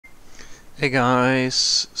Hey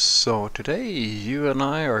guys, so today you and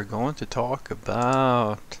I are going to talk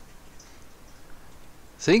about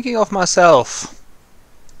thinking of myself.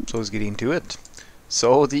 So let's get into it.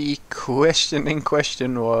 So the question in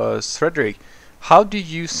question was, Frederick, how do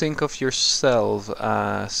you think of yourself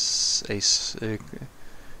as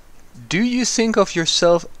do you think of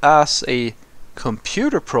yourself as a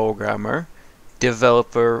computer programmer,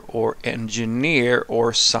 developer, or engineer,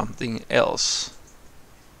 or something else?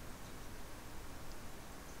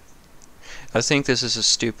 I think this is a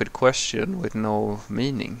stupid question with no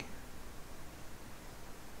meaning.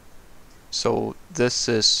 So this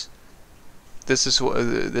is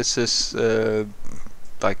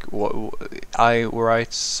like what I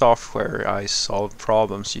write software. I solve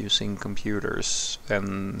problems using computers,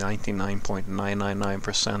 and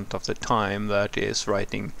 99.999% of the time that is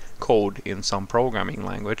writing code in some programming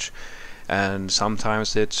language. And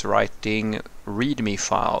sometimes it's writing README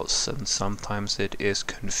files, and sometimes it is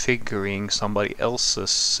configuring somebody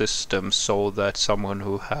else's system so that someone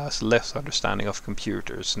who has less understanding of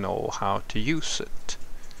computers know how to use it.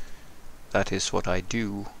 That is what I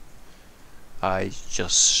do. I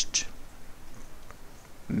just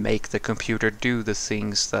make the computer do the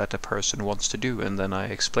things that a person wants to do, and then I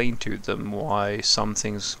explain to them why some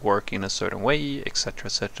things work in a certain way, etc.,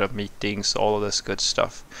 etc., meetings, all of this good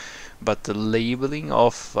stuff. But the labeling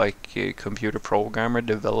of like a computer programmer,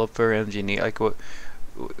 developer, engineer, like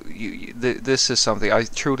this is something I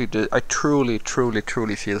truly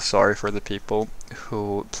feel sorry for the people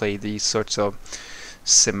who play these sorts of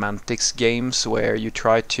semantics games where you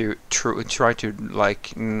try to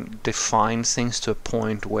like define things to a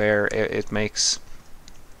point where it makes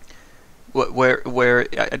where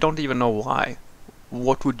I don't even know why.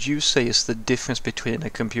 What would you say is the difference between a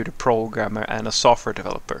computer programmer and a software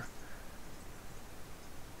developer?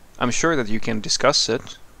 I'm sure that you can discuss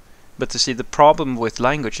it, but to see the problem with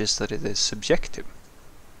language is that it is subjective.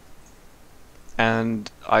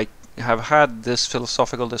 And I have had this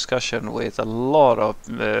philosophical discussion with a lot of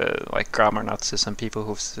like grammar Nazis and people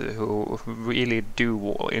who really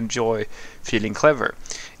do enjoy feeling clever,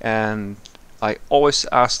 and I always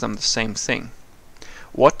ask them the same thing: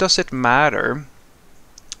 what does it matter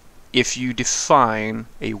if you define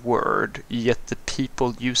a word yet the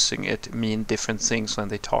people using it mean different things when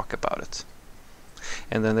they talk about it?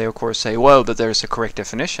 And then they of course say, well, but there's a correct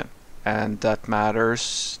definition, and that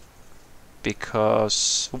matters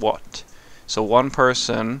because what? So one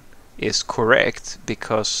person is correct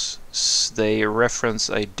because they reference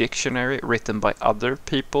a dictionary written by other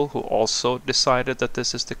people who also decided that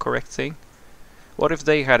this is the correct thing. What if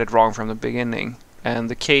they had it wrong from the beginning,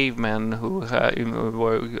 and the cavemen who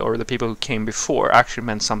or the people who came before actually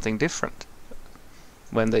meant something different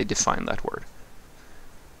when they defined that word?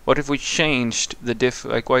 What if we changed the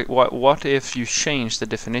what if you changed the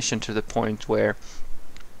definition to the point where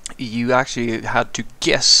you actually had to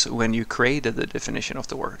guess when you created the definition of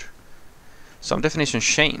the word? Some definitions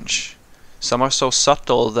change. Some are so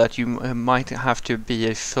subtle that you might have to be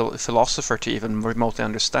a philosopher to even remotely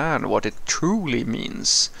understand what it truly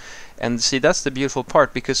means. And see, that's the beautiful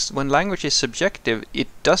part, because when language is subjective, it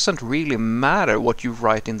doesn't really matter what you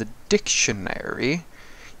write in the dictionary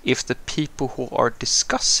if the people who are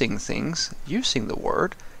discussing things using the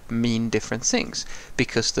word mean different things.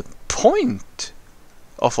 Because the point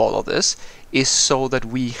of all of this is so that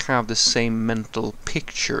we have the same mental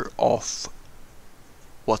picture of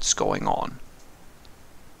what's going on.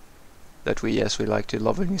 That we, yes, we like to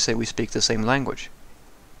love when you say we speak the same language.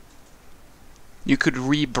 You could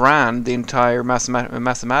rebrand the entire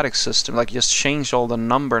mathematics system, like just change all the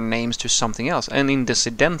number names to something else. And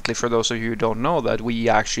incidentally, for those of you who don't know, that we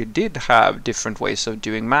actually did have different ways of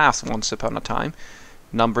doing math once upon a time.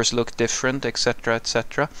 Numbers look different, etc.,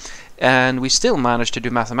 etc. And we still managed to do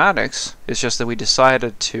mathematics. It's just that we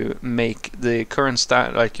decided to make the current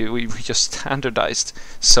we just standardized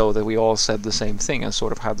so that we all said the same thing and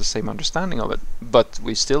sort of had the same understanding of it. But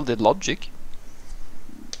we still did logic.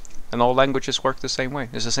 And all languages work the same way.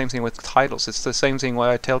 It's the same thing with titles. It's the same thing when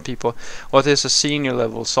I tell people what is a senior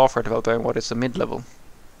level software developer and what is a mid-level.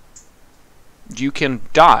 You can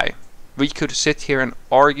die. We could sit here and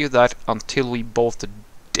argue that until we both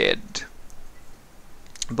dead.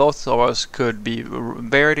 Both of us could be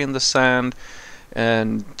buried in the sand,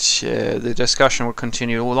 and the discussion will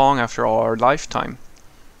continue long after our lifetime,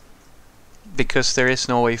 because there is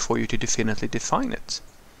no way for you to definitely define it.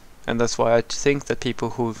 And that's why I think that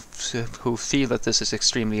people who feel that this is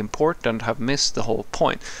extremely important have missed the whole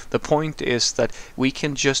point. The point is that we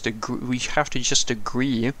can just agree. We have to just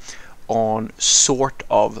agree on sort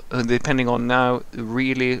of, depending on now,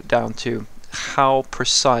 really down to how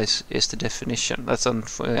precise is the definition? That's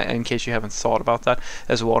in case you haven't thought about that,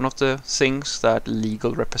 as one of the things that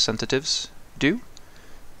legal representatives do.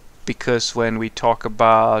 Because when we talk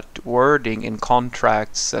about wording in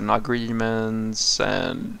contracts and agreements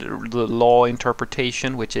and the law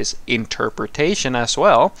interpretation, which is interpretation as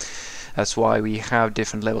well, that's why we have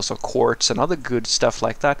different levels of courts and other good stuff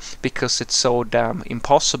like that, because it's so damn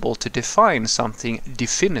impossible to define something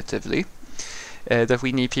definitively. That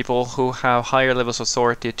we need people who have higher levels of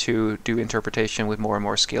authority to do interpretation with more and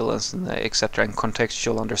more skill and etc. and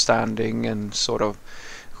contextual understanding, and sort of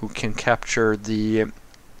who can capture the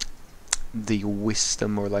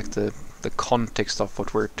wisdom, or like the context of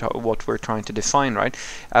what we're trying to define, right?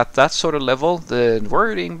 At that sort of level, the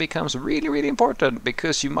wording becomes really, really important,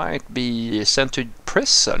 because you might be sent to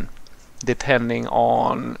prison depending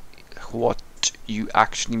on what you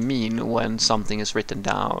actually mean when something is written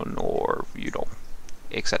down, or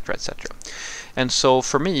etc, etc. And so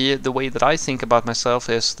for me, the way that I think about myself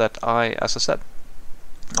is that as I said,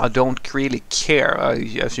 I don't really care.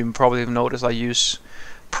 As you probably have noticed, I use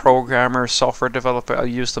programmer, software developer, I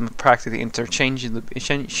use them practically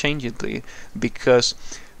interchangeably, because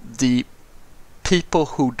the people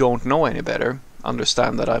who don't know any better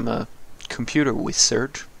understand that I'm a computer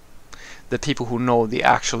wizard. The people who know the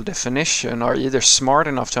actual definition are either smart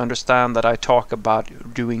enough to understand that I talk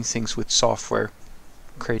about doing things with software,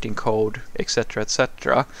 creating code, etc,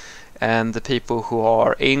 etc, and the people who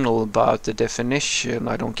are anal about the definition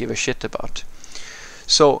I don't give a shit about.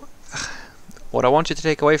 So what I want you to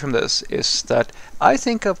take away from this is that I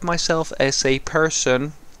think of myself as a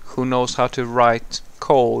person who knows how to write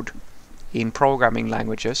code in programming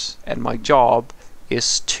languages, and my job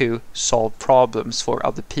is to solve problems for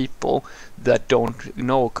other people that don't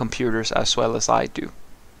know computers as well as I do.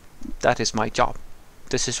 That is my job.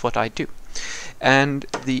 This is what I do. And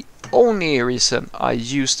the only reason I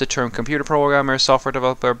use the term computer programmer, software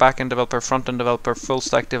developer, backend developer, front-end developer,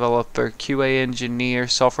 full-stack developer, QA engineer,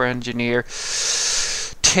 software engineer,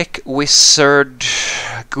 tech wizard,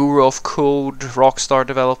 guru of code, rockstar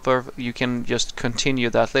developer, you can just continue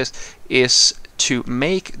that list, is to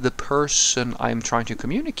make the person I'm trying to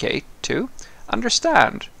communicate to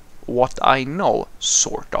understand what I know,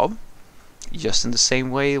 sort of. Just in the same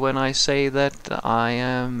way when I say that I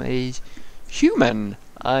am a human,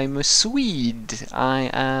 I'm a Swede, I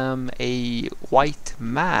am a white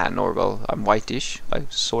man, or well, I'm whitish, I'm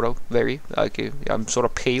sort of I'm sort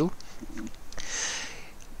of pale.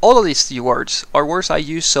 All of these words are words I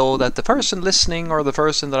use so that the person listening or the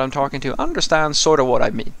person that I'm talking to understands sort of what I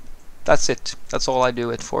mean. That's it. That's all I do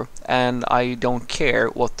it for. And I don't care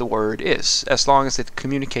what the word is, as long as it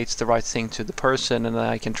communicates the right thing to the person, and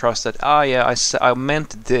I can trust that, yeah, I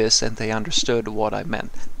meant this, and they understood what I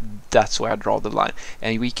meant. That's where I draw the line.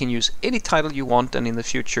 And we can use any title you want, and in the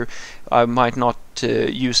future I might not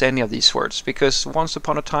use any of these words, because once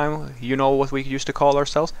upon a time, you know what we used to call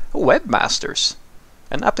ourselves? Webmasters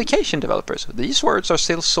and application developers. These words are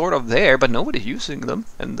still sort of there, but nobody's using them,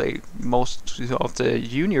 and most of the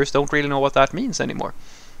juniors don't really know what that means anymore.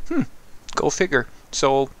 Go figure.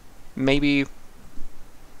 So maybe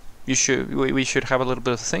we should have a little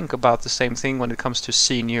bit of think about the same thing when it comes to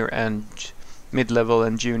senior and mid-level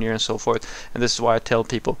and junior and so forth. And this is why I tell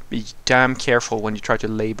people, be damn careful when you try to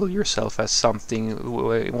label yourself as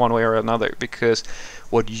something one way or another, because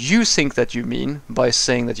what you think that you mean by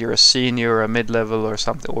saying that you're a senior or a mid-level or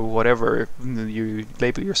something, or whatever you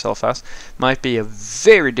label yourself as, might be a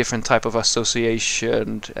very different type of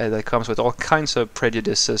association that comes with all kinds of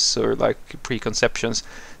prejudices or like preconceptions,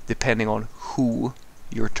 depending on who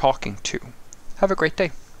you're talking to. Have a great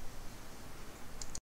day.